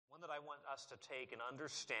want us to take and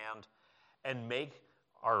understand and make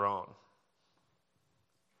our own.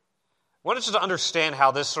 I want us to understand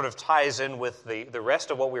how this sort of ties in with the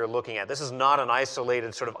rest of what we are looking at. This is not an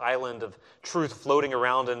isolated sort of island of truth floating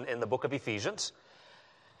around in the book of Ephesians,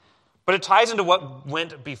 but it ties into what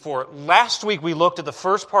went before. Last week we looked at the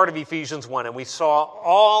first part of Ephesians 1, and we saw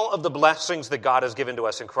all of the blessings that God has given to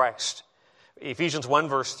us in Christ. Ephesians 1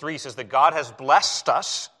 verse 3 says that God has blessed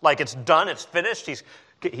us, like it's done, it's finished.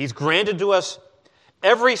 He's granted to us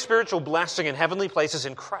every spiritual blessing in heavenly places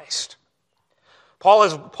in Christ.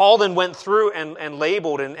 Paul then went through and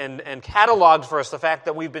labeled and cataloged for us the fact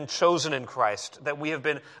that we've been chosen in Christ, that we have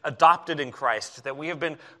been adopted in Christ, that we have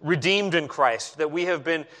been redeemed in Christ, that we have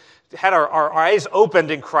had our eyes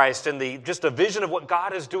opened in Christ, and just a vision of what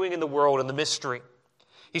God is doing in the world and the mystery.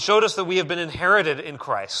 He showed us that we have been inherited in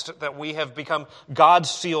Christ, that we have become God's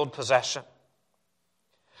sealed possession.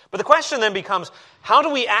 But the question then becomes, how do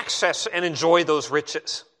we access and enjoy those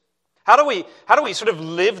riches? How do we sort of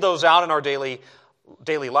live those out in our daily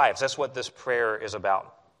lives? That's what this prayer is about.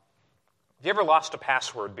 Have you ever lost a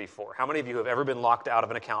password before? How many of you have ever been locked out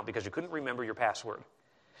of an account because you couldn't remember your password?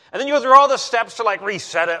 And then you go through all the steps to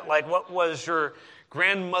reset it, like what was your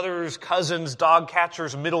grandmother's cousin's dog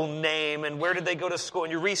catcher's middle name, and where did they go to school?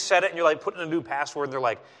 And you reset it and you're putting a new password, and they're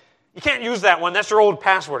like, you can't use that one, that's your old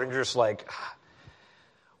password. And you're just like, ah.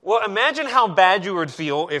 Well, imagine how bad you would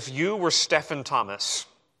feel if you were Stephen Thomas.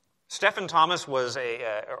 Stephen Thomas is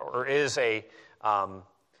an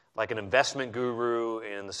investment guru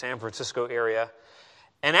in the San Francisco area.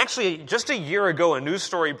 And actually, just a year ago, a news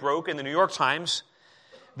story broke in the New York Times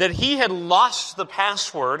that he had lost the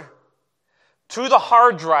password to the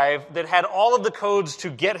hard drive that had all of the codes to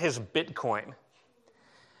get his Bitcoin.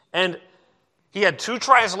 And he had 2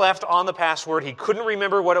 tries left on the password. He couldn't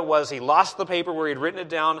remember what it was. He lost the paper where he'd written it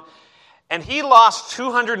down. And he lost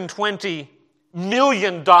 $220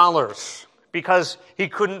 million because he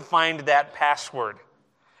couldn't find that password.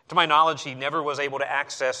 To my knowledge, he never was able to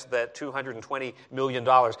access that $220 million.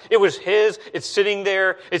 It was his. It's sitting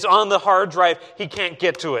there. It's on the hard drive. He can't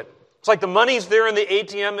get to it. It's like the money's there in the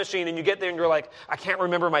ATM machine, and you get there and you're like, I can't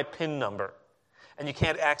remember my PIN number. And you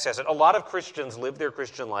can't access it. A lot of Christians live their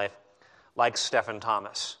Christian life like Stephen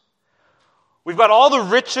Thomas. We've got all the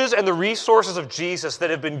riches and the resources of Jesus that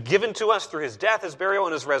have been given to us through his death, his burial,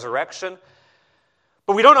 and his resurrection,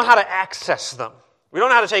 but we don't know how to access them. We don't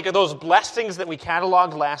know how to take those blessings that we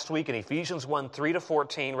cataloged last week in Ephesians 1,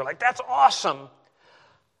 3-14. We're like, that's awesome.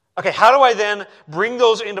 Okay, how do I then bring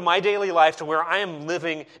those into my daily life to where I am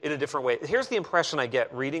living in a different way? Here's the impression I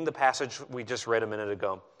get reading the passage we just read a minute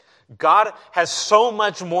ago. God has so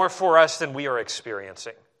much more for us than we are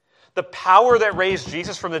experiencing. The power that raised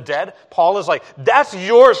Jesus from the dead, Paul is like, that's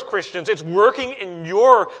yours, Christians. It's working in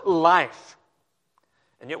your life.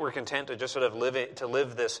 And yet we're content to just sort of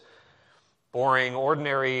live this boring,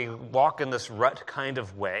 ordinary, walk in this rut kind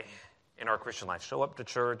of way in our Christian life. Show up to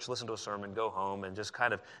church, listen to a sermon, go home, and just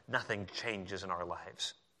kind of nothing changes in our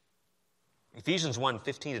lives. Ephesians 1,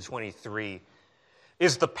 15-23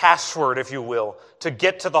 is the password, if you will, to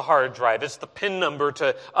get to the hard drive. It's the PIN number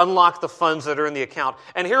to unlock the funds that are in the account.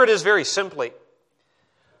 And here it is very simply.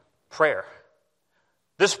 Prayer.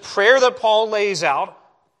 This prayer that Paul lays out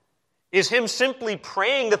is him simply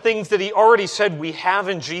praying the things that he already said we have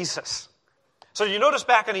in Jesus. So you notice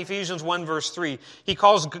back in Ephesians 1 verse 3, he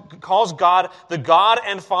calls God the God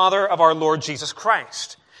and Father of our Lord Jesus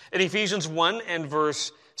Christ. In Ephesians 1 and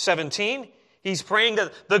verse 17, he's praying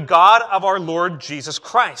that the God of our Lord Jesus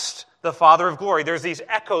Christ, the Father of glory. There's these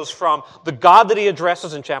echoes from the God that he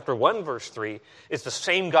addresses in chapter 1 verse 3 is the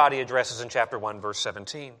same God he addresses in chapter 1 verse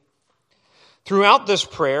 17. Throughout this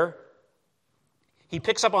prayer, he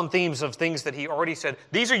picks up on themes of things that he already said,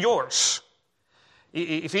 these are yours.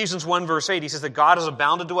 Ephesians 1 verse 8, he says that God has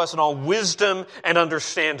abounded to us in all wisdom and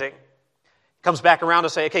understanding. He comes back around to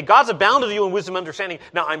say, okay, God's abounded to you in wisdom and understanding.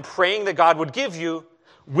 Now I'm praying that God would give you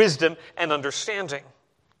wisdom and understanding.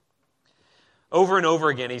 Over and over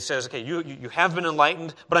again, he says, okay, you have been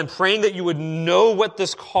enlightened, but I'm praying that you would know what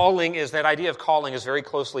this calling is. That idea of calling is very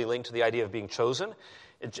closely linked to the idea of being chosen.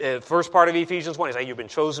 First part of Ephesians 1, he's saying you've been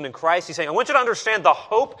chosen in Christ. He's saying, I want you to understand the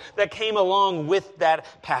hope that came along with that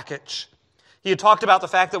package. He had talked about the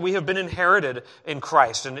fact that we have been inherited in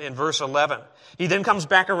Christ in verse 11. He then comes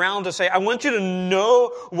back around to say, I want you to know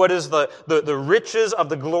what is the riches of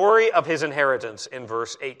the glory of his inheritance in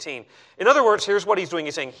verse 18. In other words, here's what he's doing.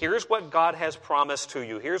 He's saying, here's what God has promised to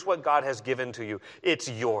you. Here's what God has given to you. It's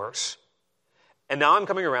yours. And now I'm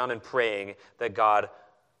coming around and praying that God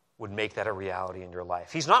would make that a reality in your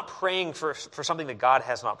life. He's not praying for something that God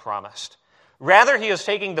has not promised. Rather, he is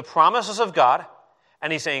taking the promises of God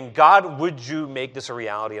And he's saying, God, would you make this a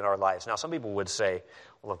reality in our lives? Now, some people would say,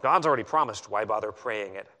 well, if God's already promised, why bother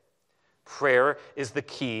praying it? Prayer is the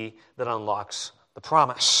key that unlocks the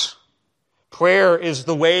promise. Prayer is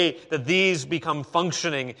the way that these become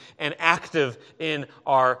functioning and active in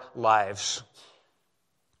our lives.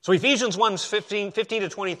 So Ephesians 1:15 to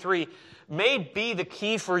 23 may be the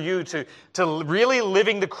key for you to really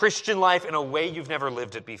living the Christian life in a way you've never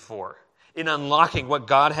lived it before, in unlocking what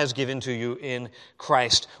God has given to you in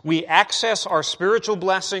Christ. We access our spiritual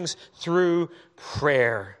blessings through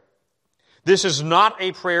prayer. This is not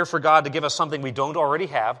a prayer for God to give us something we don't already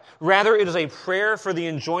have. Rather, it is a prayer for the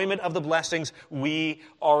enjoyment of the blessings we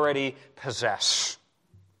already possess.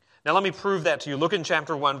 Now, let me prove that to you. Look in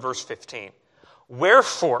chapter 1, verse 15.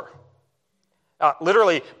 Wherefore,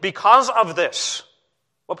 literally, because of this,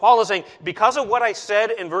 what Paul is saying, because of what I said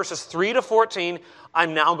in verses 3 to 14,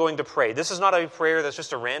 I'm now going to pray. This is not a prayer that's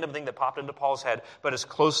just a random thing that popped into Paul's head, but is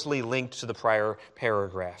closely linked to the prior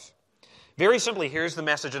paragraph. Very simply, here's the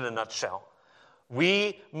message in a nutshell.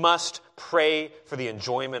 We must pray for the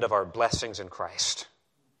enjoyment of our blessings in Christ.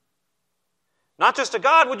 Not just to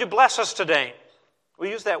God, would you bless us today? We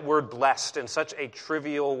use that word blessed in such a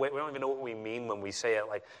trivial way. We don't even know what we mean when we say it.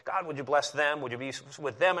 Like, God, would you bless them? Would you be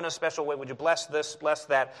with them in a special way? Would you bless this, bless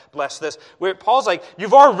that, bless this? Where Paul's like,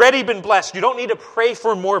 you've already been blessed. You don't need to pray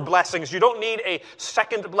for more blessings. You don't need a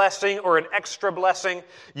second blessing or an extra blessing.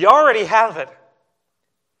 You already have it.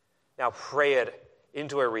 Now pray it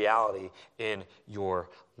into a reality in your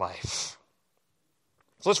life.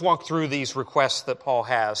 So let's walk through these requests that Paul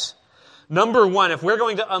has. Number one, if we're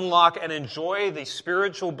going to unlock and enjoy the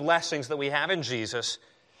spiritual blessings that we have in Jesus,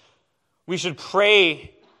 we should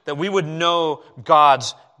pray that we would know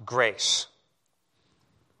God's grace.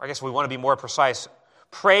 I guess we want to be more precise.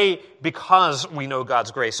 Pray because we know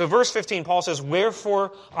God's grace. So verse 15, Paul says,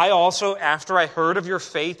 Wherefore I also, after I heard of your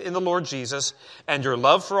faith in the Lord Jesus and your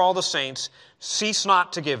love for all the saints, cease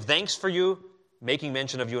not to give thanks for you, making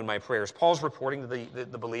mention of you in my prayers. Paul's reporting to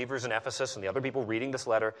the believers in Ephesus and the other people reading this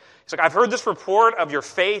letter. He's like, I've heard this report of your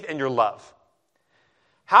faith and your love.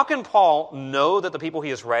 How can Paul know that the people he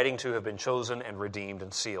is writing to have been chosen and redeemed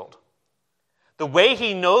and sealed? The way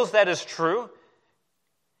he knows that is true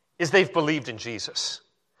is they've believed in Jesus.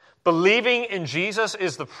 Believing in Jesus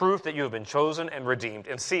is the proof that you have been chosen and redeemed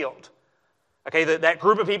and sealed. Okay, that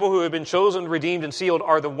group of people who have been chosen, redeemed, and sealed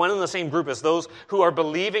are the one and the same group as those who are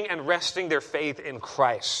believing and resting their faith in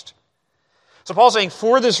Christ. So Paul's saying,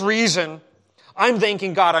 for this reason, I'm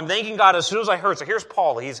thanking God. I'm thanking God as soon as I heard. So here's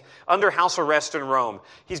Paul. He's under house arrest in Rome.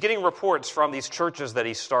 He's getting reports from these churches that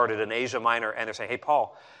he started in Asia Minor, and they're saying, hey,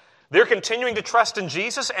 Paul, they're continuing to trust in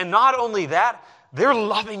Jesus, and not only that, they're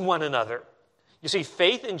loving one another. You see,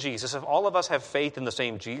 faith in Jesus, if all of us have faith in the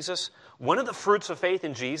same Jesus, one of the fruits of faith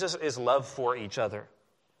in Jesus is love for each other.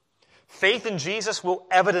 Faith in Jesus will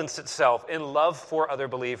evidence itself in love for other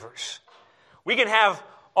believers. We can have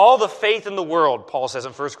all the faith in the world, Paul says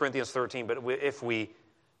in 1 Corinthians 13, but if we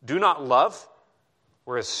do not love,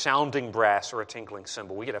 we're a sounding brass or a tinkling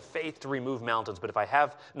cymbal. We get a faith to remove mountains, but if I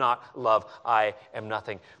have not love, I am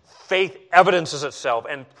nothing. Faith evidences itself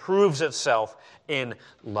and proves itself in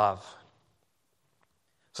love.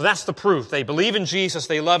 So that's the proof. They believe in Jesus.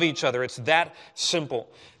 They love each other. It's that simple.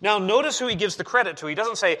 Now, notice who he gives the credit to. He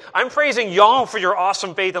doesn't say, I'm praising y'all for your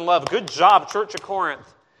awesome faith and love. Good job, Church of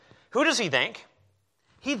Corinth. Who does he thank?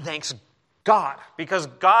 He thanks God, because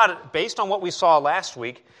God, based on what we saw last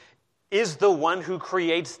week, is the one who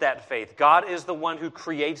creates that faith. God is the one who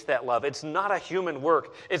creates that love. It's not a human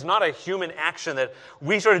work. It's not a human action that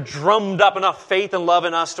we sort of drummed up enough faith and love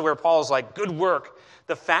in us to where Paul's like, good work.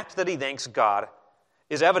 The fact that he thanks God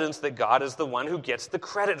is evidence that God is the one who gets the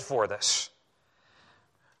credit for this.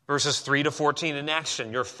 Verses 3 to 14 in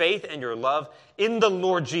action. Your faith and your love in the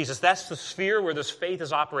Lord Jesus. That's the sphere where this faith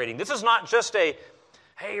is operating. This is not just a,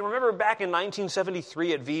 hey, remember back in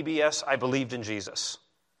 1973 at VBS, I believed in Jesus.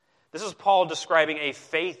 This is Paul describing a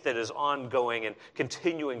faith that is ongoing and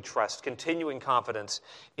continuing trust, continuing confidence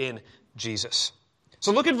in Jesus.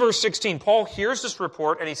 So look at verse 16. Paul hears this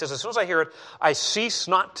report and he says, as soon as I hear it, I cease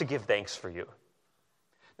not to give thanks for you.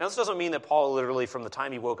 Now, this doesn't mean that Paul literally from the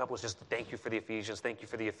time he woke up was just thank you for the Ephesians, thank you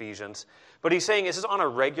for the Ephesians. But he's saying this is on a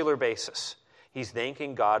regular basis. He's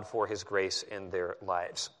thanking God for his grace in their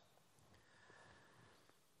lives.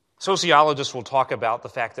 Sociologists will talk about the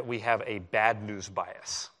fact that we have a bad news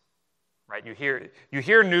bias. Right? You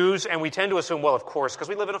hear news and we tend to assume, well, of course, because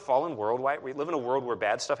we live in a fallen world, right? We live in a world where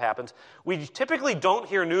bad stuff happens. We typically don't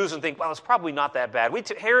hear news and think, well, it's probably not that bad. We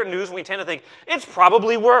hear news and we tend to think, it's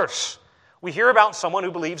probably worse. We hear about someone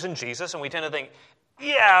who believes in Jesus and we tend to think,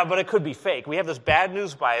 Yeah, but it could be fake. We have this bad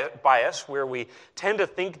news bias where we tend to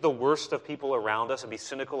think the worst of people around us and be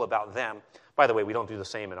cynical about them. By the way, we don't do the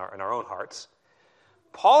same in our own hearts.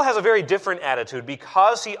 Paul has a very different attitude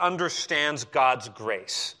because he understands God's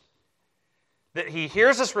grace. That he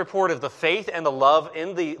hears this report of the faith and the love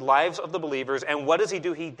in the lives of the believers, and what does he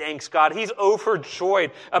do? He thanks God. He's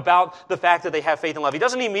overjoyed about the fact that they have faith and love. He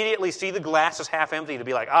doesn't immediately see the glass as half empty to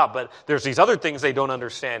be like, but there's these other things they don't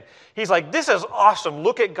understand. He's like, this is awesome.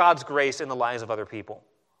 Look at God's grace in the lives of other people.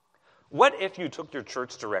 What if you took your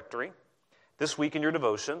church directory this week in your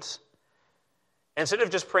devotions, instead of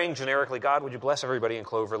just praying generically, God, would you bless everybody in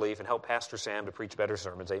Cloverleaf and help Pastor Sam to preach better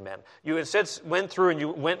sermons, amen. You instead went through and you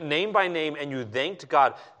went name by name and you thanked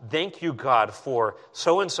God. Thank you, God, for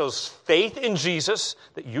so-and-so's faith in Jesus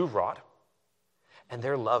that you wrought and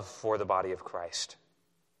their love for the body of Christ.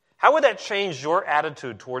 How would that change your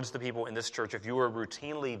attitude towards the people in this church if you were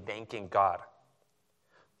routinely thanking God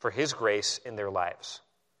for His grace in their lives?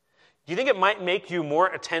 Do you think it might make you more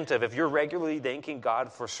attentive if you're regularly thanking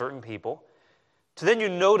God for certain people? So then you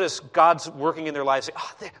notice God's working in their lives.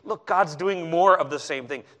 Look, God's doing more of the same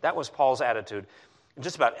thing. That was Paul's attitude. In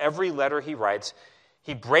just about every letter he writes,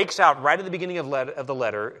 he breaks out right at the beginning of the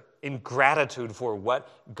letter in gratitude for what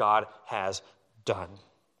God has done.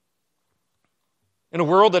 In a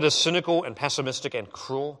world that is cynical and pessimistic and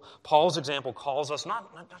cruel, Paul's example calls us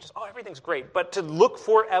not just, everything's great, but to look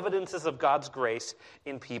for evidences of God's grace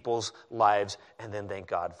in people's lives and then thank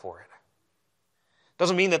God for it.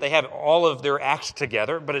 Doesn't mean that they have all of their acts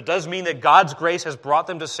together, but it does mean that God's grace has brought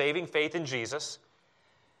them to saving faith in Jesus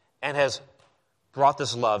and has brought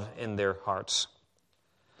this love in their hearts.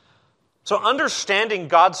 So understanding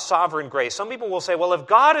God's sovereign grace, some people will say, well, if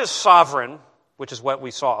God is sovereign, which is what we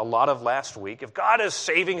saw a lot of last week, if God is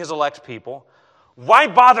saving His elect people, why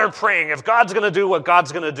bother praying if God's going to do what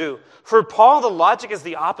God's going to do? For Paul, the logic is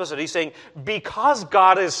the opposite. He's saying, because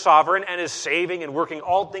God is sovereign and is saving and working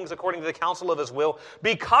all things according to the counsel of His will,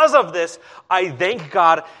 because of this, I thank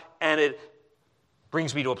God, and it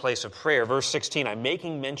brings me to a place of prayer. Verse 16, I'm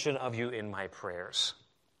making mention of you in my prayers.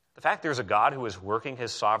 The fact there's a God who is working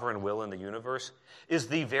His sovereign will in the universe is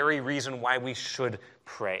the very reason why we should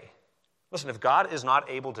pray. Listen, if God is not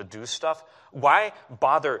able to do stuff, why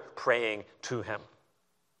bother praying to Him?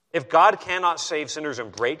 If God cannot save sinners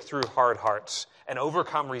and break through hard hearts and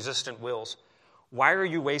overcome resistant wills, why are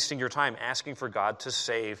you wasting your time asking for God to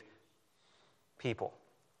save people?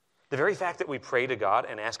 The very fact that we pray to God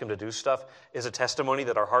and ask Him to do stuff is a testimony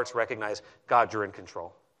that our hearts recognize, God, you're in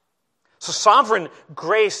control. So sovereign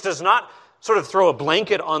grace does not sort of throw a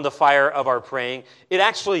blanket on the fire of our praying. It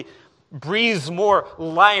actually breathes more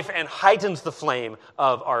life and heightens the flame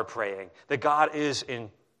of our praying. That God is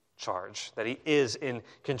in charge, that He is in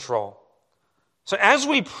control. So as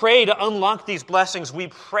we pray to unlock these blessings, we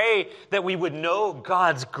pray that we would know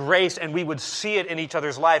God's grace and we would see it in each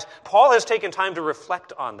other's lives. Paul has taken time to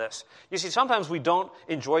reflect on this. You see, sometimes we don't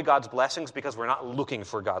enjoy God's blessings because we're not looking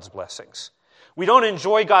for God's blessings. We don't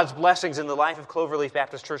enjoy God's blessings in the life of Cloverleaf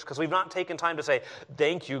Baptist Church because we've not taken time to say,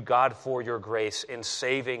 thank you, God, for your grace in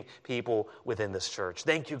saving people within this church.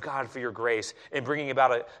 Thank you, God, for your grace in bringing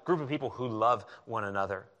about a group of people who love one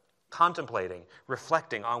another, contemplating,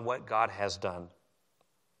 reflecting on what God has done.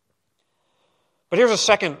 But here's a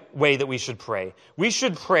second way that we should pray. We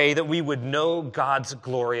should pray that we would know God's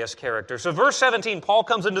glorious character. So verse 17, Paul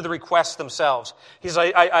comes into the requests themselves. He says,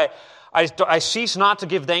 I cease not to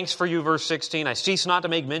give thanks for you, verse 16. I cease not to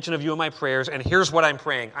make mention of you in my prayers. And here's what I'm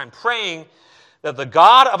praying. I'm praying that the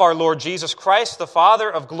God of our Lord Jesus Christ, the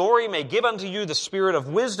Father of glory, may give unto you the spirit of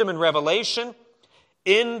wisdom and revelation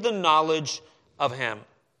in the knowledge of Him.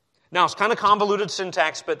 Now, it's kind of convoluted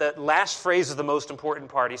syntax, but that last phrase is the most important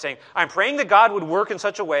part. He's saying, I'm praying that God would work in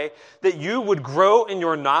such a way that you would grow in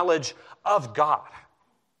your knowledge of God.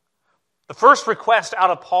 The first request out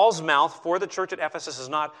of Paul's mouth for the church at Ephesus is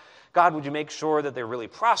not, God, would you make sure that they're really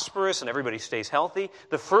prosperous and everybody stays healthy?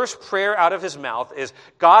 The first prayer out of his mouth is,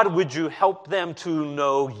 God, would you help them to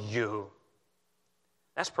know you?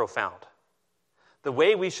 That's profound. The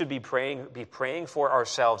way we should be praying for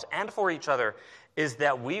ourselves and for each other is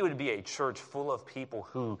that we would be a church full of people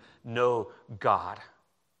who know God.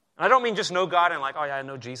 And I don't mean just know God and like, oh yeah, I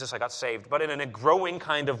know Jesus, I got saved, but in a growing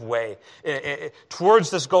kind of way towards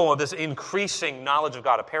this goal of this increasing knowledge of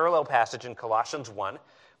God. A parallel passage in Colossians 1, which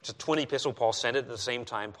is a twin epistle Paul sent it at the same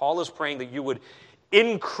time. Paul is praying that you would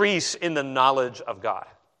increase in the knowledge of God.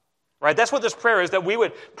 Right? That's what this prayer is, that we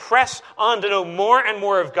would press on to know more and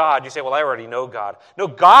more of God. You say, well, I already know God. No,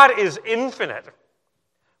 God is infinite.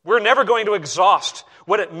 We're never going to exhaust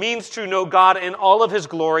what it means to know God in all of His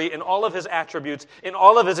glory, in all of His attributes, in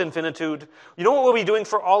all of His infinitude. You know what we'll be doing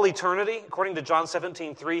for all eternity? According to John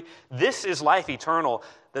 17:3, this is life eternal,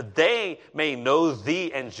 that they may know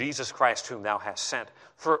Thee and Jesus Christ whom Thou hast sent.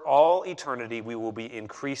 For all eternity we will be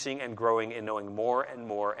increasing and growing in knowing more and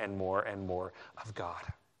more and more and more of God.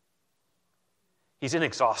 He's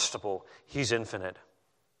inexhaustible. He's infinite.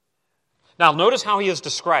 Now, notice how he is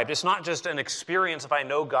described. It's not just an experience if I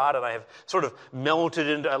know God and I have sort of melted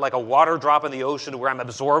into like a water drop in the ocean where I'm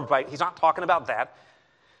absorbed by it. He's not talking about that.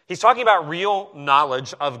 He's talking about real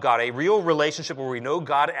knowledge of God, a real relationship where we know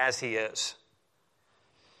God as He is.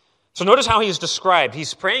 So notice how he is described.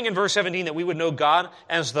 He's praying in verse 17 that we would know God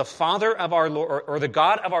as the Father of our Lord, or the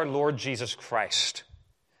God of our Lord Jesus Christ.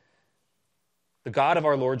 The God of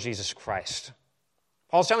our Lord Jesus Christ.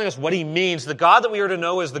 Paul's telling us what he means. The God that we are to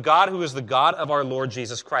know is the God who is the God of our Lord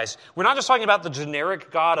Jesus Christ. We're not just talking about the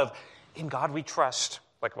generic God of, in God we trust.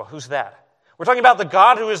 Like, well, who's that? We're talking about the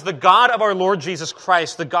God who is the God of our Lord Jesus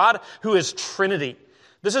Christ, the God who is Trinity.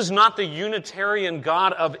 This is not the Unitarian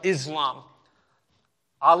God of Islam.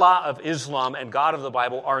 Allah of Islam and God of the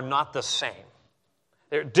Bible are not the same.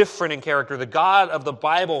 They're different in character. The God of the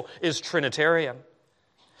Bible is Trinitarian.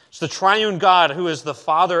 It's the triune God who is the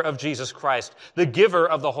Father of Jesus Christ, the giver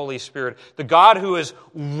of the Holy Spirit, the God who is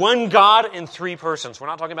one God in three persons. We're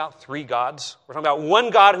not talking about three gods. We're talking about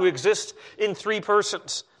one God who exists in three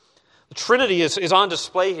persons. The Trinity is on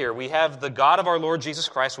display here. We have the God of our Lord Jesus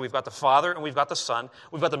Christ. We've got the Father and we've got the Son.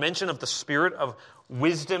 We've got the mention of the Spirit of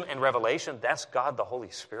wisdom and revelation. That's God the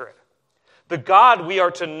Holy Spirit. The God we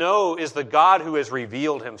are to know is the God who has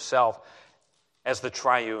revealed Himself as the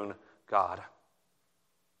triune God.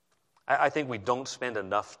 I think we don't spend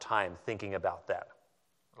enough time thinking about that.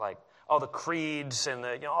 Like, all the creeds and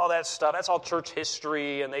all that stuff, that's all church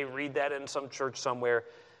history, and they read that in some church somewhere.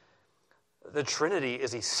 The Trinity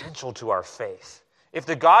is essential to our faith. If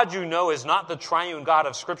the God you know is not the triune God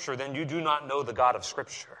of Scripture, then you do not know the God of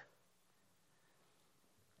Scripture.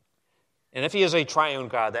 And if He is a triune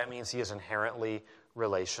God, that means He is inherently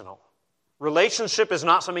relational. Relationship is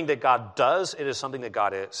not something that God does, it is something that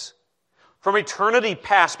God is. From eternity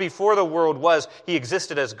past, before the world was, He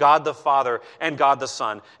existed as God the Father and God the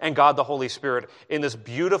Son and God the Holy Spirit in this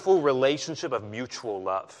beautiful relationship of mutual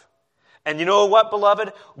love. And you know what,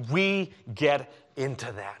 beloved? We get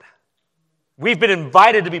into that. We've been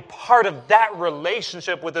invited to be part of that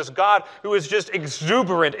relationship with this God who is just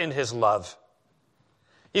exuberant in His love.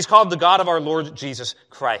 He's called the God of our Lord Jesus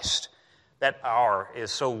Christ. That "our" is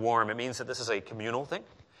so warm. It means that this is a communal thing.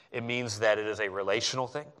 It means that it is a relational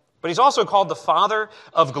thing. But He's also called the Father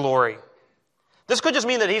of glory. This could just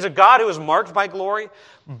mean that He's a God who is marked by glory,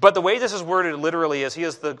 but the way this is worded literally is He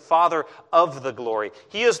is the Father of the glory.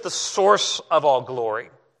 He is the source of all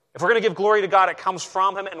glory. If we're going to give glory to God, it comes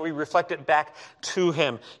from Him and we reflect it back to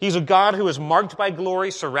Him. He's a God who is marked by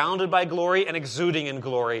glory, surrounded by glory, and exuding in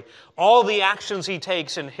glory. All the actions He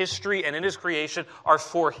takes in history and in His creation are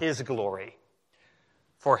for His glory,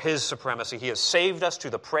 for His supremacy. He has saved us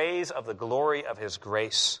to the praise of the glory of His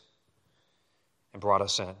grace and brought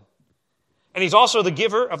us in. And He's also the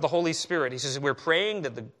giver of the Holy Spirit. He says, we're praying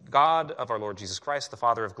that the God of our Lord Jesus Christ, the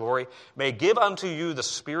Father of glory, may give unto you the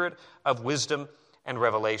spirit of wisdom and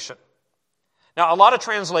revelation. Now, a lot of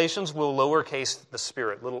translations will lowercase the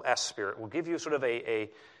Spirit, little s Spirit, will give you sort of a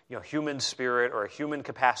human spirit or a human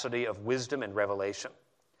capacity of wisdom and revelation.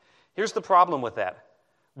 Here's the problem with that.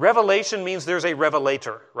 Revelation means there's a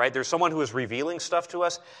revelator, right? There's someone who is revealing stuff to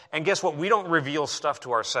us. And guess what? We don't reveal stuff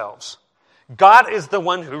to ourselves. God is the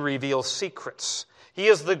one who reveals secrets. He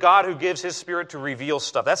is the God who gives His Spirit to reveal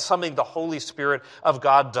stuff. That's something the Holy Spirit of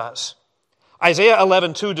God does. Isaiah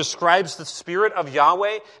 11:2 describes the Spirit of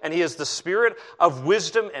Yahweh, and He is the Spirit of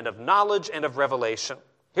wisdom and of knowledge and of revelation.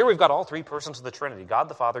 Here we've got all three persons of the Trinity, God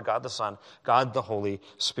the Father, God the Son, God the Holy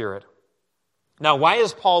Spirit. Now, why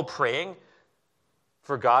is Paul praying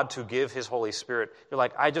for God to give His Holy Spirit? You're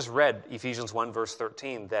like, I just read Ephesians 1 verse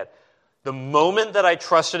 13 that the moment that I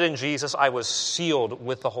trusted in Jesus, I was sealed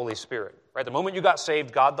with the Holy Spirit. Right? The moment you got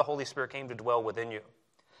saved, God the Holy Spirit came to dwell within you.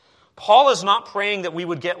 Paul is not praying that we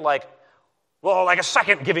would get like a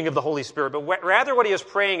second giving of the Holy Spirit, but rather what he is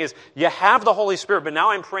praying is, you have the Holy Spirit, but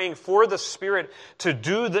now I'm praying for the Spirit to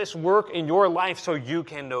do this work in your life so you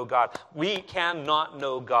can know God. We cannot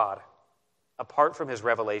know God apart from His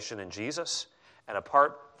revelation in Jesus and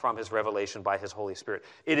apart from His revelation by His Holy Spirit.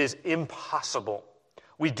 It is impossible.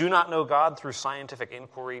 We do not know God through scientific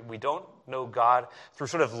inquiry. We don't know God through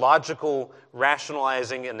sort of logical,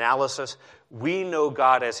 rationalizing analysis. We know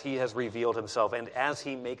God as He has revealed Himself and as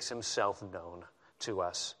He makes Himself known to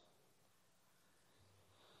us.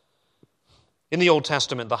 In the Old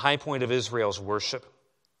Testament, the high point of Israel's worship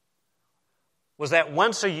was that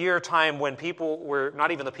once a year time when people were, not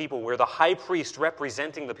even the people, where the high priest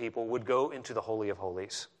representing the people would go into the Holy of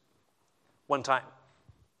Holies. One time.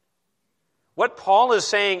 What Paul is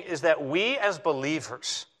saying is that we as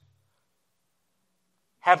believers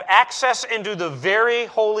have access into the very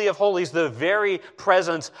Holy of Holies, the very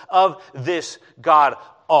presence of this God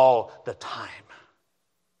all the time.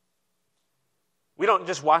 We don't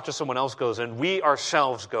just watch as someone else goes in. We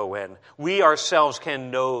ourselves go in. We ourselves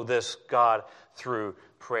can know this God through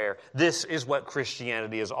prayer. This is what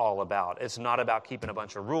Christianity is all about. It's not about keeping a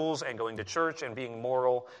bunch of rules and going to church and being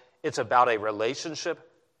moral. It's about a relationship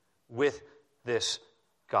with this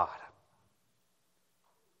God.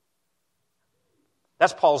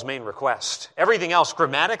 That's Paul's main request. Everything else,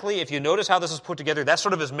 grammatically, if you notice how this is put together, that's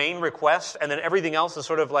sort of his main request, and then everything else is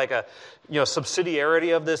sort of like a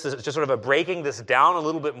subsidiarity of this. It's just sort of a breaking this down a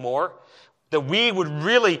little bit more, that we would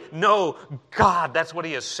really know God. That's what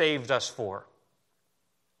he has saved us for.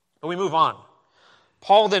 But we move on.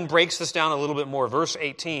 Paul then breaks this down a little bit more. Verse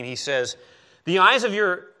 18, he says, the eyes of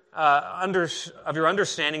your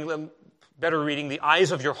understanding, better reading, the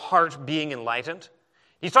eyes of your heart being enlightened.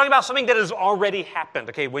 He's talking about something that has already happened.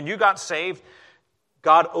 Okay, when you got saved,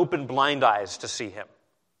 God opened blind eyes to see him.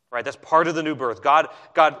 Right? That's part of the new birth. God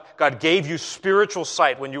gave you spiritual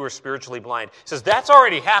sight when you were spiritually blind. He says, that's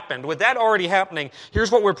already happened. With that already happening,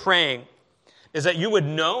 here's what we're praying, is that you would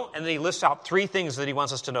know, and then he lists out three things that he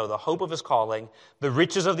wants us to know: the hope of his calling, the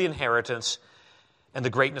riches of the inheritance, and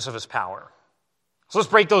the greatness of his power. So let's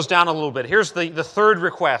break those down a little bit. Here's the third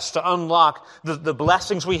request to unlock the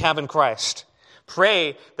blessings we have in Christ.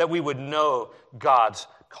 Pray that we would know God's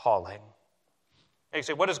calling. And you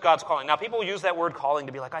say, what is God's calling? Now, people use that word calling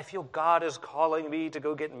to be like, I feel God is calling me to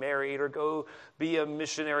go get married or go be a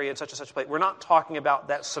missionary in such and such a place. We're not talking about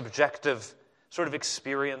that subjective sort of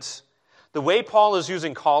experience. The way Paul is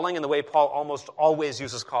using calling, and the way Paul almost always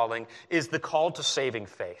uses calling, is the call to saving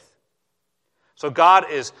faith. So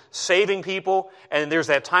God is saving people, and there's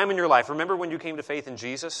that time in your life. Remember when you came to faith in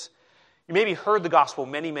Jesus? You maybe heard the gospel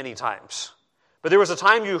many, many times. But there was a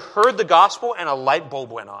time you heard the gospel and a light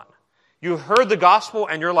bulb went on. You heard the gospel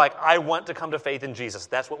and you're like, I want to come to faith in Jesus.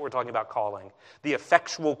 That's what we're talking about calling. The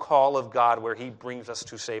effectual call of God where he brings us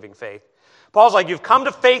to saving faith. Paul's like, you've come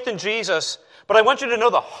to faith in Jesus, but I want you to know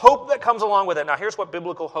the hope that comes along with it. Now here's what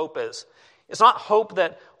biblical hope is. It's not hope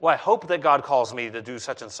that, I hope that God calls me to do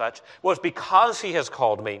such and such. Well, it's because he has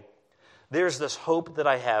called me. There's this hope that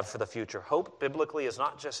I have for the future. Hope biblically is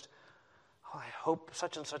not just, I hope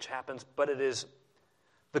such and such happens, but it is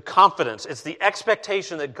the confidence. It's the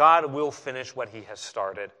expectation that God will finish what he has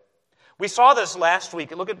started. We saw this last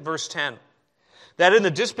week. Look at verse 10. That in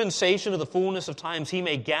the dispensation of the fullness of times, he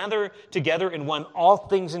may gather together in one all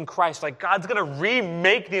things in Christ. Like God's going to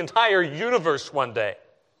remake the entire universe one day.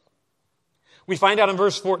 We find out in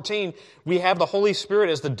verse 14, we have the Holy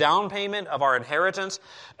Spirit as the down payment of our inheritance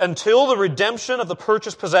until the redemption of the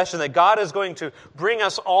purchased possession, that God is going to bring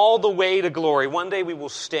us all the way to glory. One day we will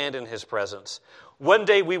stand in his presence. One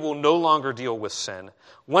day we will no longer deal with sin.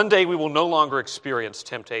 One day we will no longer experience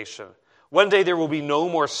temptation. One day there will be no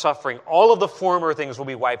more suffering. All of the former things will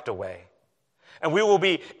be wiped away. And we will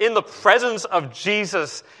be in the presence of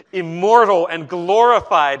Jesus, immortal and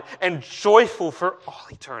glorified and joyful for all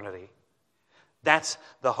eternity. That's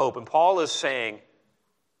the hope. And Paul is saying,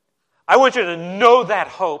 I want you to know that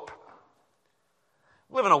hope.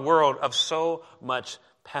 We live in a world of so much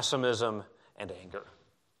pessimism and anger.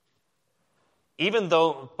 Even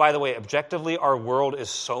though, by the way, objectively, our world is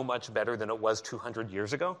so much better than it was 200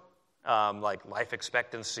 years ago. Like life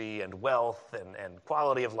expectancy and wealth and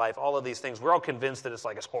quality of life, all of these things, we're all convinced that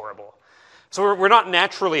it's horrible. So we're not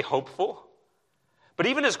naturally hopeful. But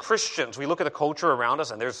even as Christians, we look at the culture around us,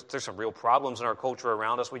 and there's some real problems in our culture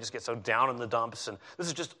around us. We just get so down in the dumps, and this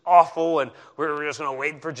is just awful, and we're just going to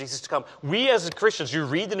wait for Jesus to come. We as Christians, you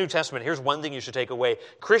read the New Testament, here's one thing you should take away.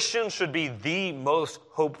 Christians should be the most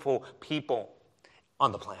hopeful people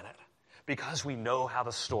on the planet because we know how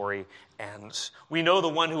the story ends. We know the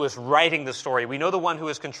one who is writing the story. We know the one who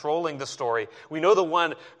is controlling the story. We know the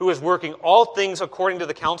one who is working all things according to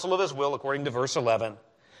the counsel of his will, according to verse 11.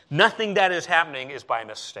 Nothing that is happening is by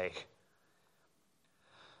mistake.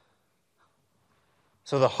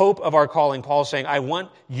 So the hope of our calling, Paul's saying, I want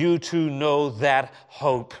you to know that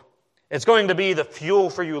hope. It's going to be the fuel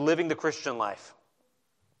for you living the Christian life.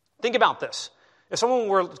 Think about this. If someone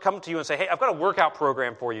were to come to you and say, hey, I've got a workout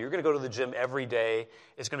program for you. You're going to go to the gym every day.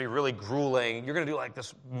 It's going to be really grueling. You're going to do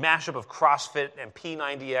this mashup of CrossFit and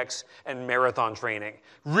P90X and marathon training.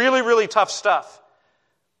 Really, really tough stuff.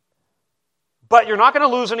 But you're not going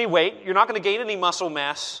to lose any weight. You're not going to gain any muscle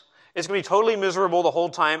mass. It's going to be totally miserable the whole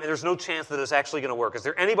time, and there's no chance that it's actually going to work. Is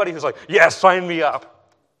there anybody who's like, yes, sign me up?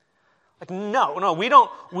 Like, no, we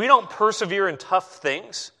don't persevere in tough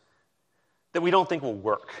things that we don't think will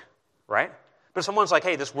work, right? But if someone's like,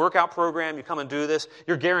 hey, this workout program, you come and do this,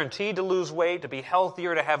 you're guaranteed to lose weight, to be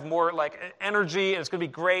healthier, to have more energy, and it's going to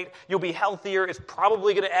be great. You'll be healthier. It's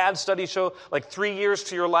probably going to add, studies show, 3 years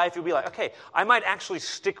to your life. You'll be like, okay, I might actually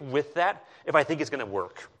stick with that if I think it's going to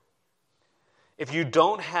work. If you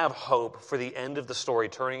don't have hope for the end of the story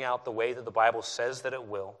turning out the way that the Bible says that it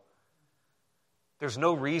will, there's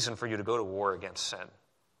no reason for you to go to war against sin.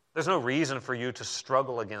 There's no reason for you to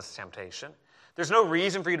struggle against temptation. There's no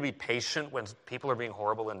reason for you to be patient when people are being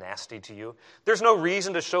horrible and nasty to you. There's no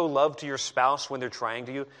reason to show love to your spouse when they're trying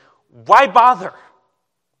to you. Why bother?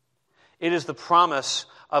 It is the promise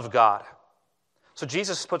of God. So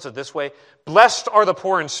Jesus puts it this way, blessed are the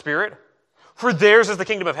poor in spirit, for theirs is the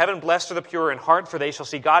kingdom of heaven. Blessed are the pure in heart, for they shall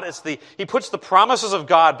see God. He puts the promises of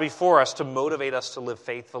God before us to motivate us to live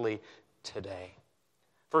faithfully today.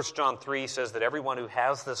 1 John 3 says that everyone who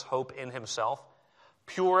has this hope in himself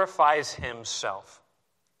purifies himself.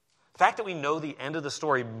 The fact that we know the end of the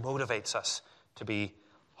story motivates us to be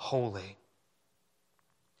holy.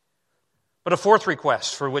 But a fourth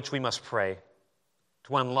request for which we must pray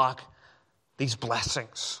to unlock these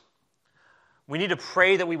blessings. We need to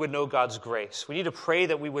pray that we would know God's grace. We need to pray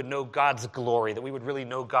that we would know God's glory, that we would really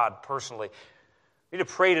know God personally. We need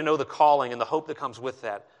to pray to know the calling and the hope that comes with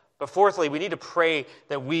that. But fourthly, we need to pray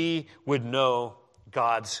that we would know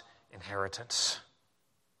God's inheritance.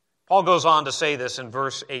 Paul goes on to say this in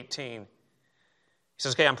verse 18. He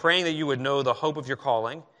says, okay, I'm praying that you would know the hope of your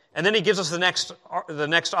calling. And then he gives us the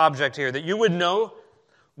next object here, that you would know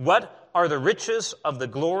what are the riches of the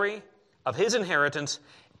glory of his inheritance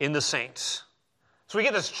in the saints. So we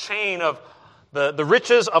get this chain of the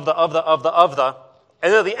riches of the,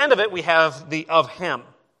 and then at the end of it we have the of him.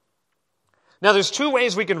 Now there's two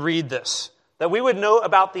ways we can read this, that we would know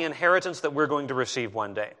about the inheritance that we're going to receive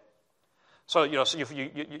one day. So, you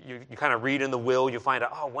kind of read in the will, you find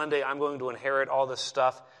out, one day I'm going to inherit all this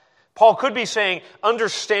stuff. Paul could be saying,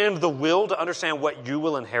 understand the will to understand what you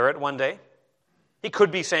will inherit one day. He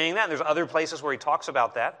could be saying that, and there's other places where he talks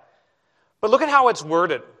about that. But look at how it's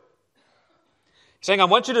worded. He's saying, I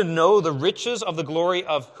want you to know the riches of the glory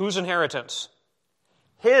of whose inheritance?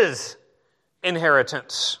 His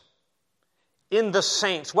inheritance in the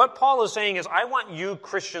saints. What Paul is saying is, I want you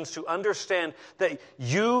Christians to understand that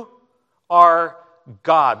you are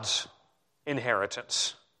God's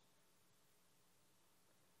inheritance.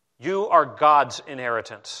 You are God's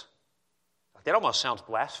inheritance. That almost sounds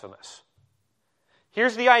blasphemous.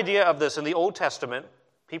 Here's the idea of this. In the Old Testament,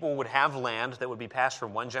 people would have land that would be passed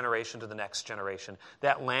from one generation to the next generation.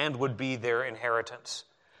 That land would be their inheritance.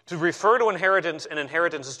 To refer to inheritance, an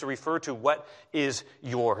inheritance is to refer to what is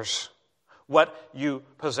yours, what you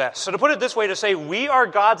possess. So to put it this way, to say we are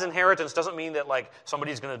God's inheritance doesn't mean that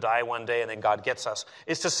somebody's going to die one day and then God gets us.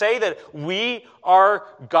 It's to say that we are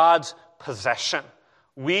God's possession.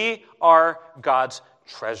 We are God's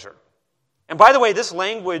treasure. And by the way, this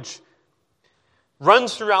language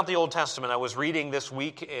runs throughout the Old Testament. I was reading this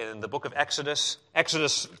week in the book of Exodus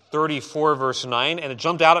 34, verse 9, and it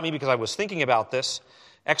jumped out at me because I was thinking about this.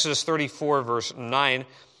 Exodus 34, verse 9,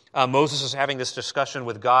 Moses is having this discussion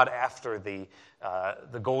with God after the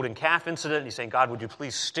golden calf incident. And he's saying, God, would you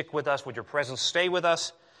please stick with us? Would your presence stay with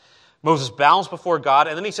us? Moses bows before God,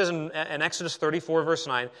 and then he says in Exodus 34, verse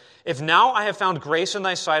 9, if now I have found grace in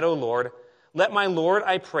thy sight, O Lord, let my Lord,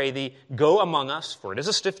 I pray thee, go among us, for it is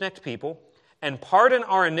a stiff-necked people, and pardon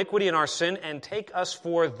our iniquity and our sin, and take us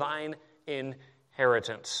for thine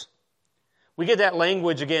inheritance. We get that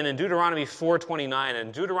language again in Deuteronomy 4:29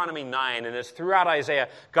 and Deuteronomy 9, and it's throughout Isaiah,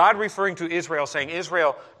 God referring to Israel, saying,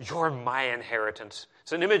 Israel, you're my inheritance.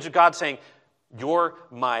 It's an image of God saying, you're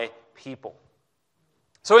my people.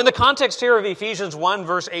 So in the context here of Ephesians 1,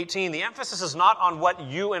 verse 18, the emphasis is not on what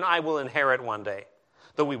you and I will inherit one day,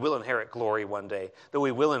 though we will inherit glory one day, though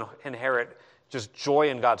we will inherit just joy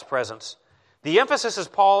in God's presence. The emphasis is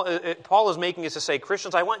Paul is making is to say,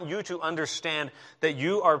 Christians, I want you to understand that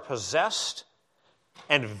you are possessed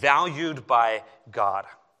and valued by God.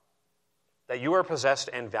 That you are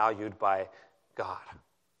possessed and valued by God.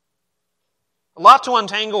 A lot to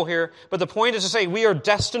untangle here, but the point is to say we are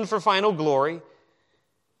destined for final glory,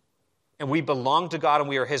 and we belong to God and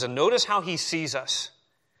we are His. And notice how He sees us.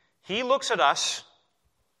 He looks at us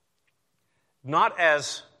not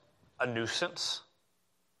as a nuisance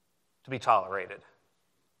to be tolerated.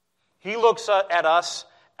 He looks at us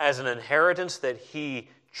as an inheritance that He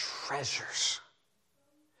treasures.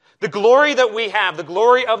 The glory that we have, the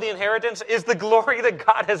glory of the inheritance, is the glory that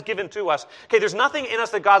God has given to us. Okay, there's nothing in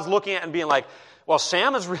us that God's looking at and being like, well,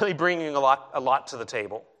 Sam is really bringing a lot to the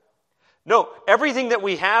table. No, everything that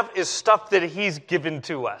we have is stuff that he's given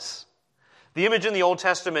to us. The image in the Old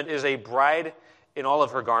Testament is a bride in all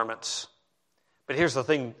of her garments. But here's the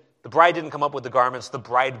thing, the bride didn't come up with the garments, the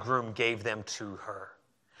bridegroom gave them to her.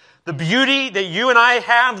 The beauty that you and I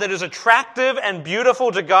have that is attractive and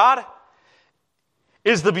beautiful to God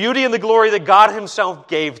is the beauty and the glory that God himself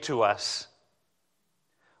gave to us.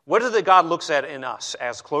 What is it that God looks at in us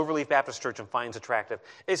as Cloverleaf Baptist Church and finds attractive?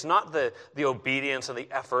 It's not the obedience and the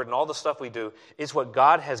effort and all the stuff we do. It's what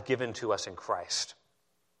God has given to us in Christ.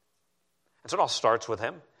 And so it all starts with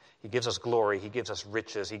him. He gives us glory. He gives us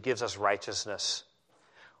riches. He gives us righteousness.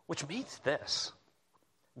 Which means this.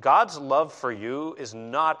 God's love for you is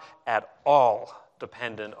not at all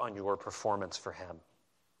dependent on your performance for him.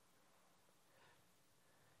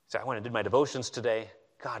 So I went and did my devotions today.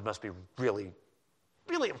 God must be really,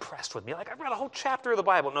 really impressed with me. Like, I've read a whole chapter of the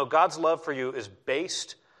Bible. No, God's love for you is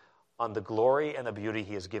based on the glory and the beauty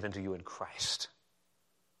he has given to you in Christ.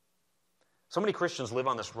 So many Christians live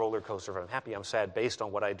on this roller coaster of I'm happy, I'm sad, based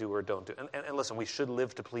on what I do or don't do. And listen, we should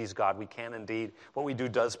live to please God. We can indeed. What we do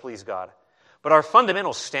does please God. But our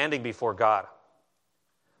fundamental standing before God,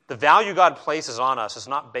 the value God places on us is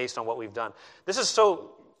not based on what we've done. This is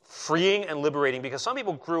so freeing and liberating because some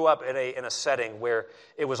people grew up in a setting where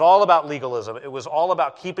it was all about legalism. It was all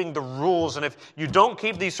about keeping the rules. And if you don't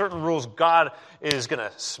keep these certain rules, God is going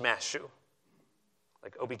to smash you.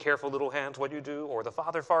 Like, oh, be careful, little hands, what you do, or the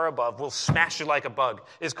Father far above will smash you like a bug,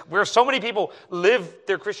 is where so many people live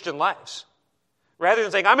their Christian lives. Rather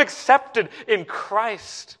than saying, I'm accepted in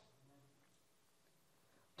Christ.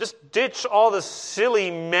 Just ditch all the silly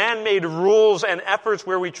man-made rules and efforts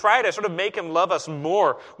where we try to sort of make him love us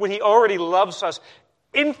more when he already loves us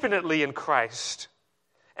infinitely in Christ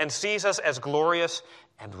and sees us as glorious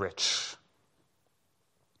and rich.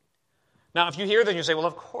 Now, if you hear that, you say, well,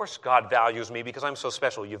 of course God values me because I'm so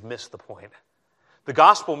special. You've missed the point. The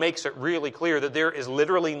gospel makes it really clear that there is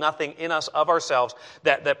literally nothing in us of ourselves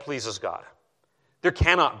that pleases God. There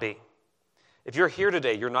cannot be. If you're here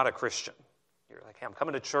today, you're not a Christian. You're like, hey, I'm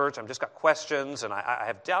coming to church, I've just got questions, and I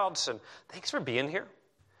have doubts, and thanks for being here.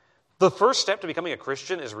 The first step to becoming a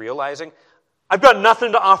Christian is realizing, I've got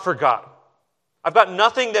nothing to offer God. I've got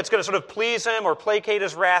nothing that's going to sort of please him or placate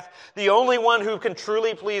his wrath. The only one who can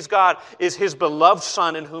truly please God is his beloved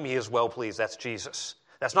Son in whom he is well pleased. That's Jesus.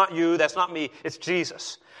 That's not you, that's not me, it's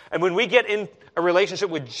Jesus. And when we get in a relationship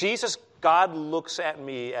with Jesus, God looks at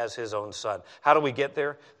me as his own Son. How do we get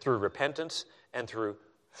there? Through repentance and through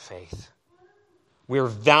faith. We're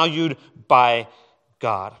valued by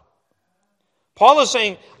God. Paul is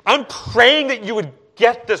saying, I'm praying that you would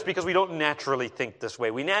get this because we don't naturally think this way.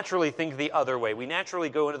 We naturally think the other way. We naturally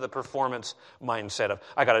go into the performance mindset of,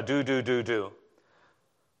 I got to do.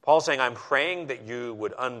 Paul's saying, I'm praying that you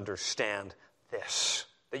would understand this,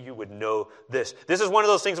 that you would know this. This is one of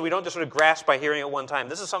those things that we don't just sort of grasp by hearing it one time.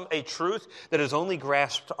 This is a truth that is only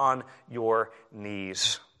grasped on your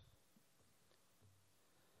knees.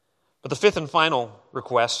 But the fifth and final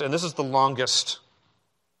request, and this is the longest,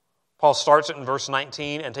 Paul starts it in verse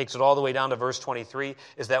 19 and takes it all the way down to verse 23,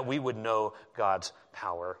 is that we would know God's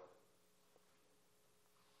power.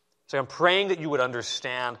 So I'm praying that you would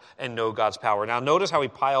understand and know God's power. Now notice how he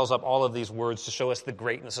piles up all of these words to show us the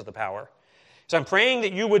greatness of the power. So I'm praying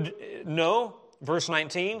that you would know, verse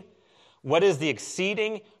 19, what is the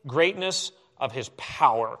exceeding greatness of his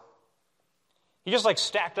power. He just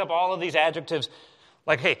stacked up all of these adjectives.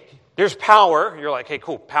 Like, hey, there's power. You're like, hey,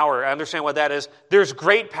 cool, power. I understand what that is. There's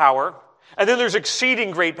great power. And then there's exceeding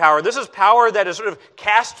great power. This is power that is sort of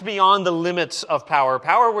cast beyond the limits of power.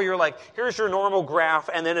 Power where you're like, here's your normal graph,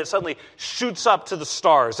 and then it suddenly shoots up to the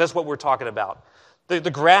stars. That's what we're talking about. The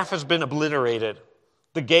graph has been obliterated.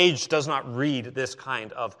 The gauge does not read this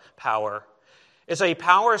kind of power. It's a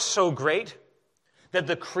power so great that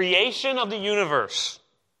the creation of the universe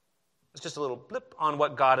is just a little blip on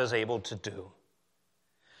what God is able to do.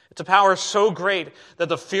 It's a power so great that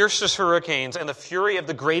the fiercest hurricanes and the fury of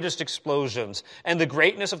the greatest explosions and the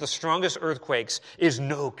greatness of the strongest earthquakes is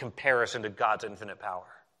no comparison to God's infinite power.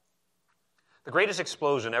 The greatest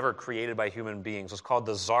explosion ever created by human beings was called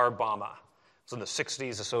the Tsar Bomba. It was in the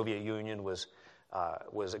 60s. The Soviet Union was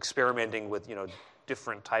experimenting with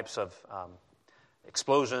different types of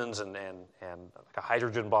explosions and like a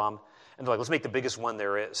hydrogen bomb. And they're like, let's make the biggest one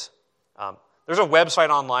there is. There's a website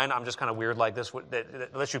online, I'm just kind of weird like this,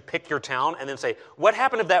 that lets you pick your town and then say, what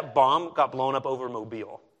happened if that bomb got blown up over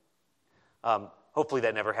Mobile? Hopefully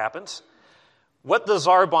that never happens. What the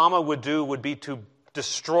Tsar Bomba would do would be to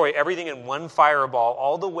destroy everything in one fireball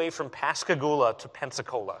all the way from Pascagoula to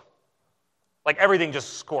Pensacola. Like everything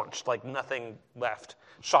just scorched, like nothing left.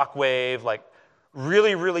 Shockwave, like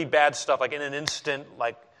really, really bad stuff. Like in an instant,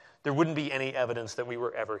 like there wouldn't be any evidence that we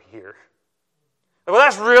were ever here. Well,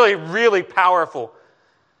 that's really, really powerful.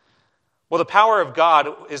 Well, the power of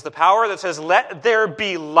God is the power that says, let there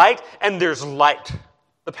be light, and there's light.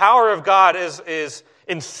 The power of God is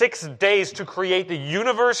in 6 days to create the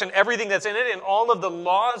universe and everything that's in it and all of the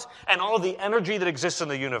laws and all of the energy that exists in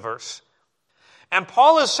the universe. And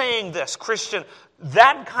Paul is saying this, Christian,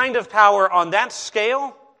 that kind of power on that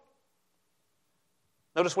scale,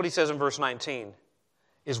 notice what he says in verse 19,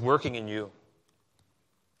 is working in you.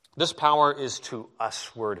 This power is to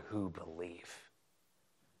usward who believe.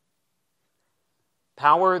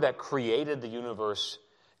 Power that created the universe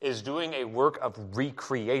is doing a work of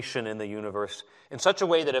recreation in the universe in such a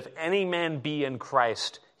way that if any man be in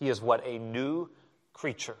Christ, he is what? A new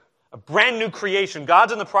creature. A brand new creation.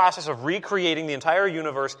 God's in the process of recreating the entire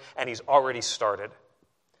universe, and he's already started.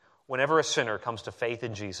 Whenever a sinner comes to faith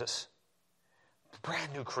in Jesus,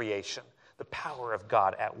 brand new creation, the power of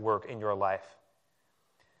God at work in your life.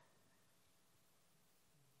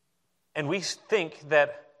 And we think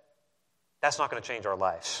that that's not going to change our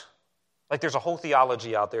lives. Like there's a whole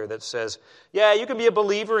theology out there that says, yeah, you can be a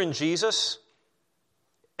believer in Jesus,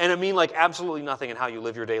 and it mean like absolutely nothing in how you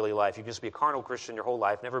live your daily life. You can just be a carnal Christian your whole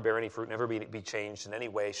life, never bear any fruit, never be changed in any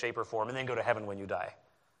way, shape, or form, and then go to heaven when you die.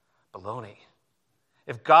 Baloney.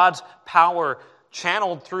 If God's power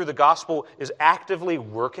channeled through the gospel is actively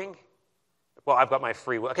working, well, I've got my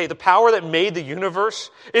free will. Okay, the power that made the universe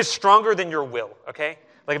is stronger than your will, okay?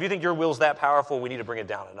 Like if you think your will's that powerful, we need to bring it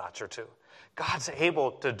down a notch or two. God's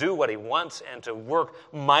able to do what he wants and to work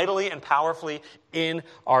mightily and powerfully in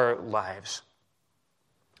our lives.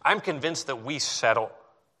 I'm convinced that we settle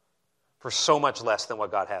for so much less than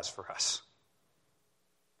what God has for us.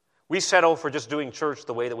 We settle for just doing church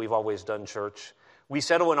the way that we've always done church. We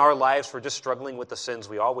settle in our lives for just struggling with the sins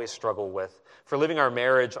we always struggle with, for living our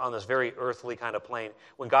marriage on this very earthly kind of plane,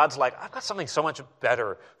 when God's like, I've got something so much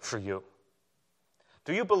better for you.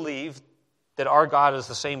 Do you believe that our God is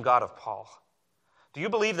the same God of Paul? Do you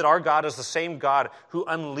believe that our God is the same God who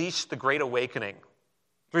unleashed the Great Awakening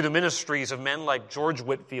through the ministries of men like George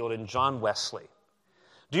Whitefield and John Wesley?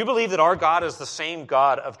 Do you believe that our God is the same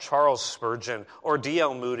God of Charles Spurgeon or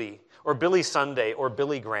D.L. Moody or Billy Sunday or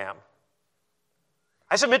Billy Graham?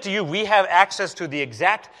 I submit to you, we have access to the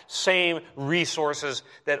exact same resources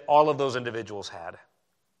that all of those individuals had.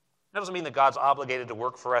 That doesn't mean that God's obligated to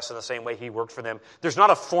work for us in the same way he worked for them. There's not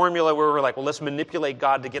a formula where we're like, well, let's manipulate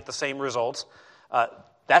God to get the same results.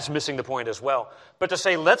 That's missing the point as well. But to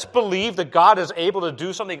say, let's believe that God is able to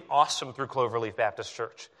do something awesome through Cloverleaf Baptist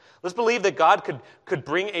Church. Let's believe that God could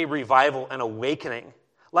bring a revival, an awakening,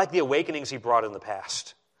 like the awakenings he brought in the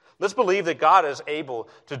past. Let's believe that God is able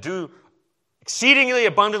to do exceedingly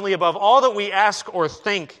abundantly above all that we ask or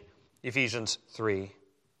think, Ephesians 3.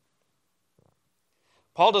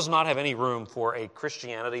 Paul does not have any room for a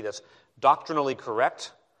Christianity that's doctrinally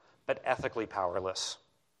correct, but ethically powerless.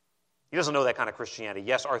 He doesn't know that kind of Christianity.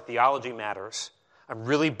 Yes, our theology matters. I'm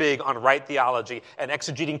really big on right theology and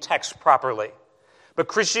exegeting text properly. But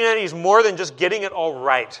Christianity is more than just getting it all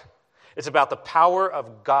right. It's about the power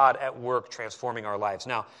of God at work transforming our lives.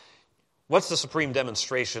 Now, what's the supreme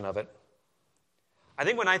demonstration of it? I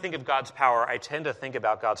think when I think of God's power, I tend to think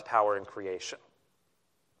about God's power in creation.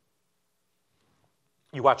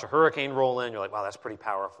 You watch a hurricane roll in, you're like, wow, that's pretty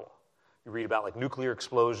powerful. You read about like nuclear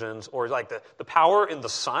explosions or like the power in the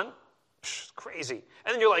sun. It's crazy.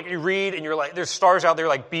 And then you read and you're like, there's stars out there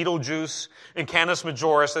like Betelgeuse and Canis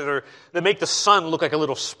Majoris that make the sun look like a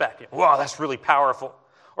little speck. Wow, that's really powerful.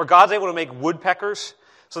 Or God's able to make woodpeckers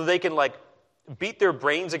so that they can like beat their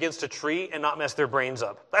brains against a tree and not mess their brains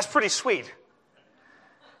up. That's pretty sweet.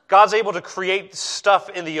 God's able to create stuff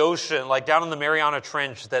in the ocean, like down in the Mariana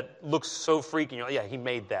Trench, that looks so freaky. You're like, yeah, he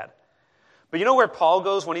made that. But you know where Paul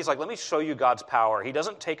goes when he's like, let me show you God's power? He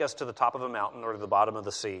doesn't take us to the top of a mountain or to the bottom of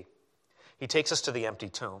the sea. He takes us to the empty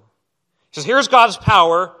tomb. He says, here's God's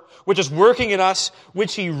power, which is working in us,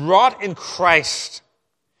 which he wrought in Christ.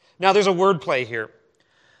 Now, there's a word play here.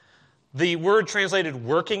 The word translated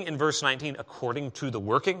working in verse 19, according to the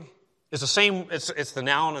working, is the same. It's the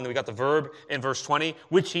noun, and then we got the verb in verse 20,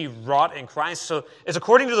 which he wrought in Christ. So it's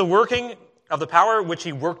according to the working of the power which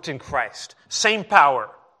he worked in Christ. Same power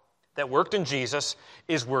that worked in Jesus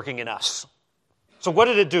is working in us. So what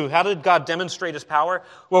did it do? How did God demonstrate his power?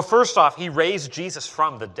 Well, first off, he raised Jesus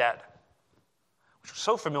from the dead. We're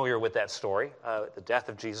so familiar with that story, the death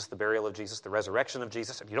of Jesus, the burial of Jesus, the resurrection of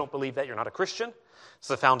Jesus. If you don't believe that, you're not a Christian. It's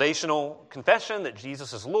the foundational confession that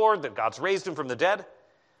Jesus is Lord, that God's raised him from the dead.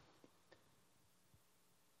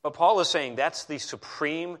 But Paul is saying that's the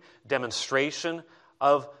supreme demonstration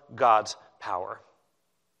of God's power.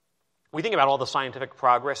 We think about all the scientific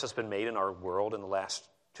progress that's been made in our world in the last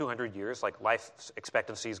 200 years, like life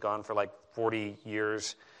expectancy has gone from like 40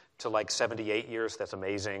 years to like 78 years. That's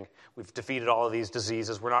amazing. We've defeated all of these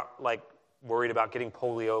diseases. We're not like worried about getting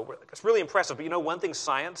polio. It's really impressive. But you know, one thing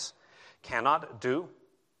science cannot do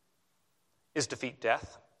is defeat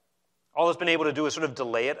death. All it's been able to do is sort of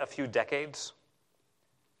delay it a few decades.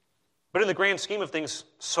 But in the grand scheme of things,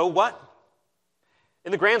 so what?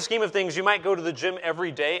 In the grand scheme of things, you might go to the gym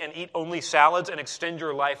every day and eat only salads and extend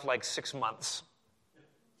your life like 6 months.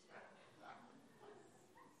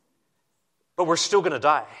 But we're still going to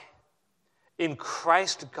die. In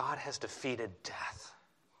Christ, God has defeated death.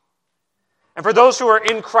 And for those who are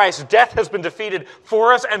in Christ, death has been defeated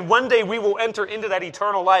for us, and one day we will enter into that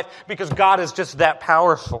eternal life because God is just that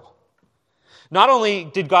powerful. Not only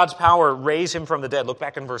did God's power raise him from the dead, look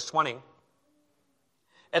back in verse 20,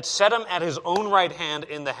 it set him at his own right hand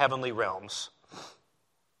in the heavenly realms.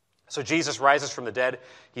 So Jesus rises from the dead,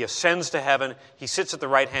 he ascends to heaven, he sits at the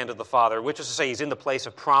right hand of the Father, which is to say he's in the place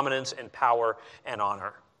of prominence and power and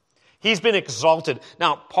honor. He's been exalted.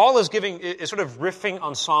 Now, Paul is sort of riffing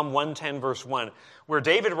on Psalm 110, verse 1, where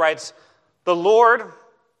David writes, "The Lord,"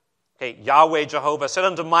 Yahweh, Jehovah, said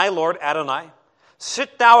unto my Lord Adonai,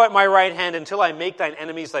 "Sit thou at my right hand until I make thine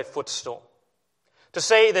enemies thy footstool." To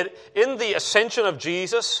say that in the ascension of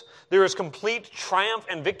Jesus, there is complete triumph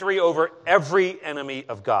and victory over every enemy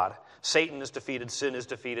of God. Satan is defeated, sin is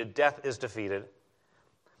defeated, death is defeated.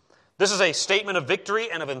 This is a statement of victory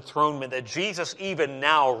and of enthronement, that Jesus even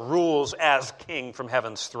now rules as king from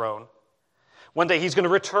heaven's throne. One day he's going to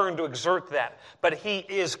return to exert that, but he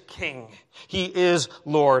is king. He is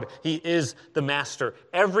Lord. He is the master.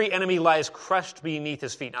 Every enemy lies crushed beneath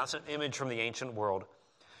his feet. Now, that's an image from the ancient world.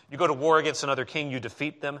 You go to war against another king, you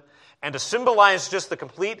defeat them, and to symbolize just the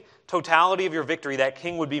complete totality of your victory, that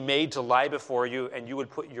king would be made to lie before you, and you would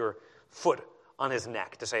put your foot on his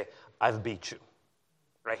neck to say, "I've beat you."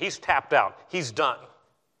 Right? He's tapped out. He's done.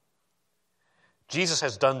 Jesus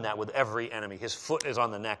has done that with every enemy. His foot is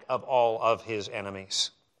on the neck of all of his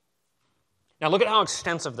enemies. Now look at how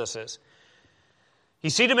extensive this is.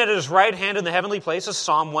 He seated him at his right hand in the heavenly places,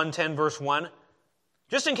 Psalm 110, verse 1.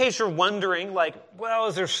 Just in case you're wondering, like, well,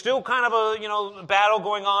 is there still kind of a battle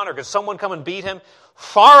going on, or could someone come and beat him?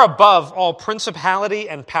 Far above all principality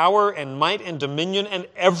and power and might and dominion and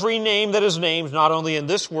every name that is named, not only in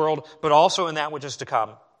this world, but also in that which is to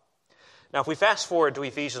come. Now, if we fast forward to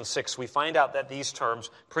Ephesians 6, we find out that these terms,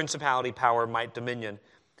 principality, power, might, dominion,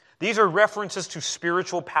 these are references to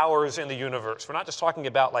spiritual powers in the universe. We're not just talking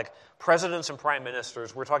about like presidents and prime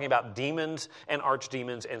ministers. We're talking about demons and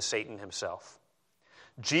archdemons and Satan himself.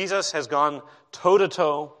 Jesus has gone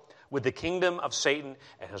toe-to-toe with the kingdom of Satan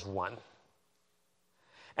and has won.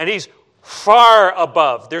 And he's far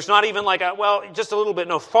above. There's not even like just a little bit.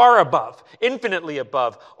 No, far above, infinitely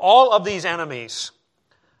above all of these enemies.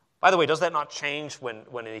 By the way, does that not change when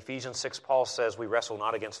in Ephesians 6 Paul says we wrestle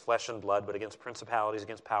not against flesh and blood, but against principalities,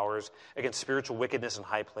 against powers, against spiritual wickedness in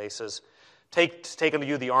high places? Take unto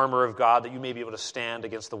you the armor of God that you may be able to stand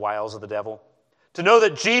against the wiles of the devil. To know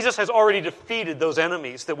that Jesus has already defeated those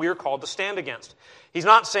enemies that we are called to stand against. He's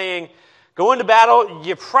not saying, go into battle,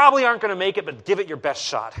 you probably aren't going to make it, but give it your best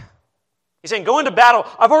shot. He's saying, go into battle,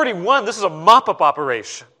 I've already won, this is a mop-up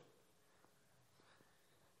operation.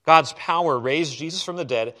 God's power raised Jesus from the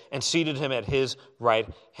dead and seated him at his right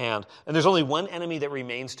hand. And there's only one enemy that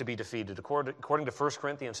remains to be defeated. According to 1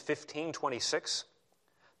 Corinthians 15:26,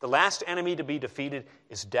 the last enemy to be defeated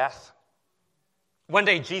is death. One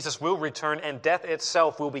day Jesus will return and death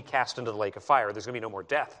itself will be cast into the lake of fire. There's going to be no more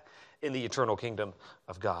death in the eternal kingdom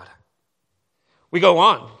of God. We go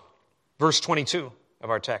on. Verse 22 of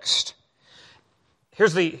our text.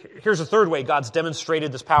 Here's the third way God's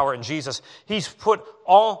demonstrated this power in Jesus. He's put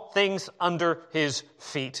all things under his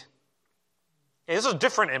feet. Okay, this is a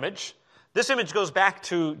different image. This image goes back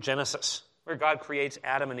to Genesis, where God creates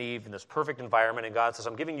Adam and Eve in this perfect environment, and God says,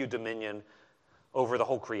 I'm giving you dominion over the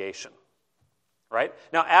whole creation. Right?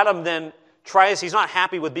 Now, Adam then he's not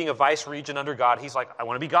happy with being a vice regent under God. He's like, I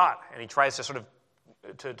want to be God. And he tries to sort of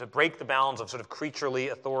to break the bounds of sort of creaturely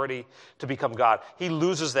authority to become God. He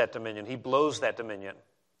loses that dominion. He blows that dominion.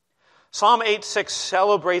 Psalm 8:6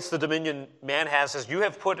 celebrates the dominion man has, says, you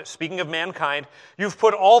have put, speaking of mankind, you've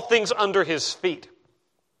put all things under his feet.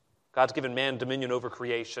 God's given man dominion over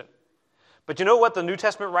creation. But you know what the New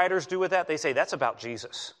Testament writers do with that? They say that's about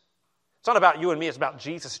Jesus. It's not about you and me, it's about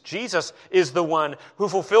Jesus. Jesus is the one who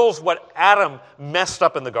fulfills what Adam messed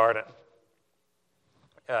up in the garden.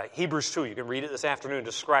 Hebrews 2, you can read it this afternoon,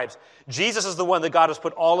 describes Jesus is the one that God has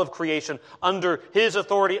put all of creation under his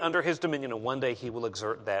authority, under his dominion, and one day he will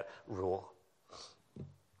exert that rule.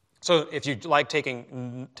 So if you like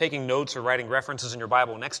taking notes or writing references in your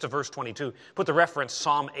Bible, next to verse 22, put the reference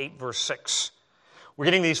Psalm 8, verse 6. We're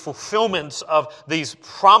getting these fulfillments of these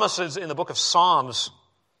promises in the book of Psalms.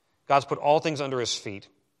 God's put all things under his feet.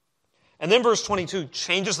 And then verse 22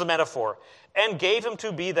 changes the metaphor, and gave him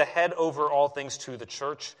to be the head over all things to the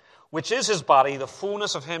church, which is his body, the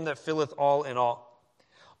fullness of him that filleth all in all.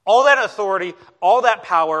 All that authority, all that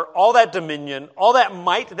power, all that dominion, all that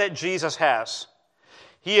might that Jesus has,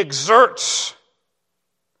 he exerts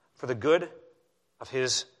for the good of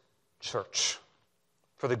his church,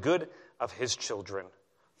 for the good of his children,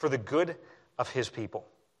 for the good of his people.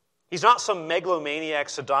 He's not some megalomaniac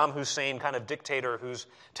Saddam Hussein kind of dictator who's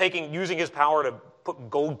using his power to put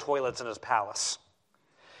gold toilets in his palace.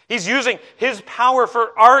 He's using his power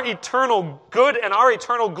for our eternal good and our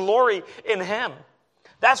eternal glory in him.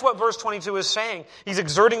 That's what verse 22 is saying. He's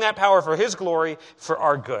exerting that power for his glory, for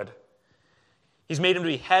our good. He's made him to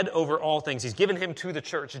be head over all things. He's given him to the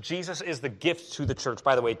church. Jesus is the gift to the church.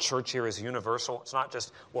 By the way, church here is universal. It's not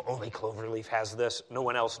just, well, only Cloverleaf has this. No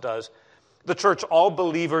one else does. The church, all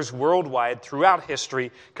believers worldwide throughout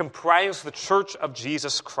history, comprise the church of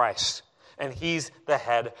Jesus Christ. And he's the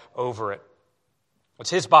head over it. It's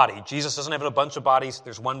his body. Jesus doesn't have a bunch of bodies.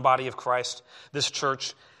 There's one body of Christ, this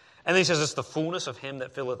church. And then he says it's the fullness of him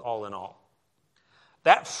that filleth all in all.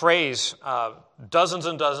 That phrase, dozens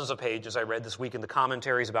and dozens of pages I read this week in the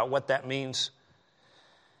commentaries about what that means.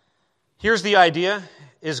 Here's the idea,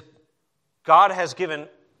 is God has given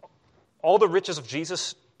all the riches of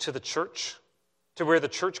Jesus to the church, to where the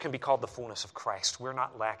church can be called the fullness of Christ. We're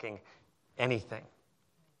not lacking anything.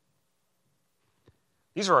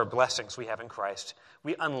 These are our blessings we have in Christ.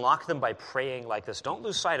 We unlock them by praying like this. Don't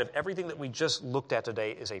lose sight of everything that we just looked at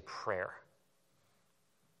today is a prayer.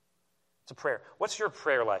 It's a prayer. What's your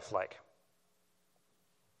prayer life like?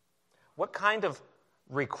 What kind of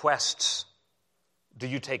requests do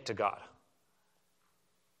you take to God?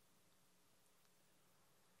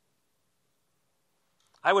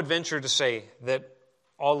 I would venture to say that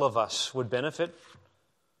all of us would benefit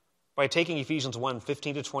by taking Ephesians 1,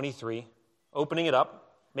 15 to 23, opening it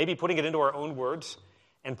up, maybe putting it into our own words,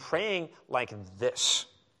 and praying like this.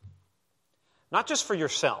 Not just for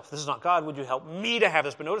yourself. This is not, God, would you help me to have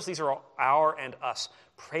this? But notice these are all our and us.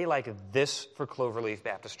 Pray like this for Cloverleaf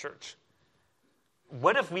Baptist Church.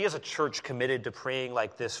 What if we as a church committed to praying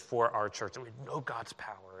like this for our church? That we'd know God's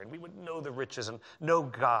power and we would know the riches and know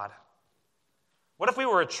God. What if we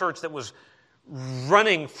were a church that was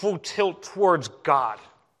running full tilt towards God?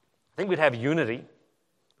 I think we'd have unity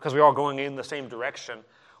because we're all going in the same direction.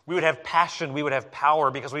 We would have passion, we would have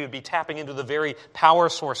power because we would be tapping into the very power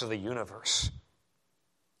source of the universe.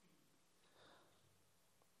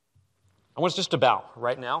 I want us just to bow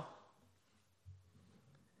right now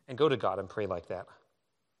and go to God and pray like that.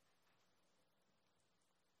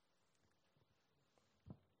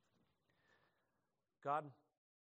 God,